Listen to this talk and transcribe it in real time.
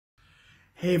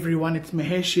Hey everyone, it's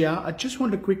Mahesh here. I just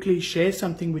want to quickly share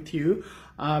something with you.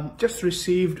 Just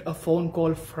received a phone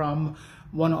call from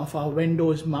one of our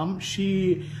vendors' mum.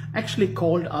 She actually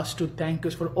called us to thank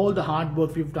us for all the hard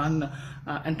work we've done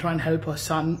and try and help her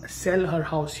son sell her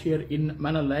house here in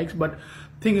Manor. But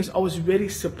thing is, I was very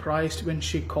surprised when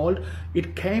she called.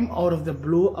 It came out of the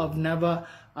blue. I've never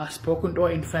spoken to her.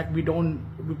 In fact, we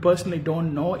personally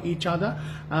don't know each other.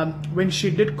 When she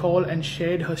did call and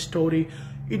shared her story,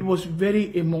 it was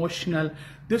very emotional.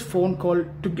 This phone call,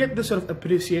 to get this sort of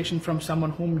appreciation from someone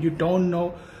whom you don't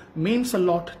know, means a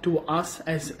lot to us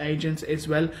as agents as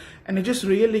well. And it just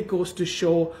really goes to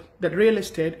show that real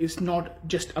estate is not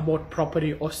just about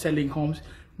property or selling homes.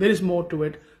 There is more to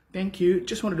it. Thank you.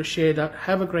 Just wanted to share that.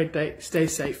 Have a great day. Stay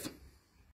safe.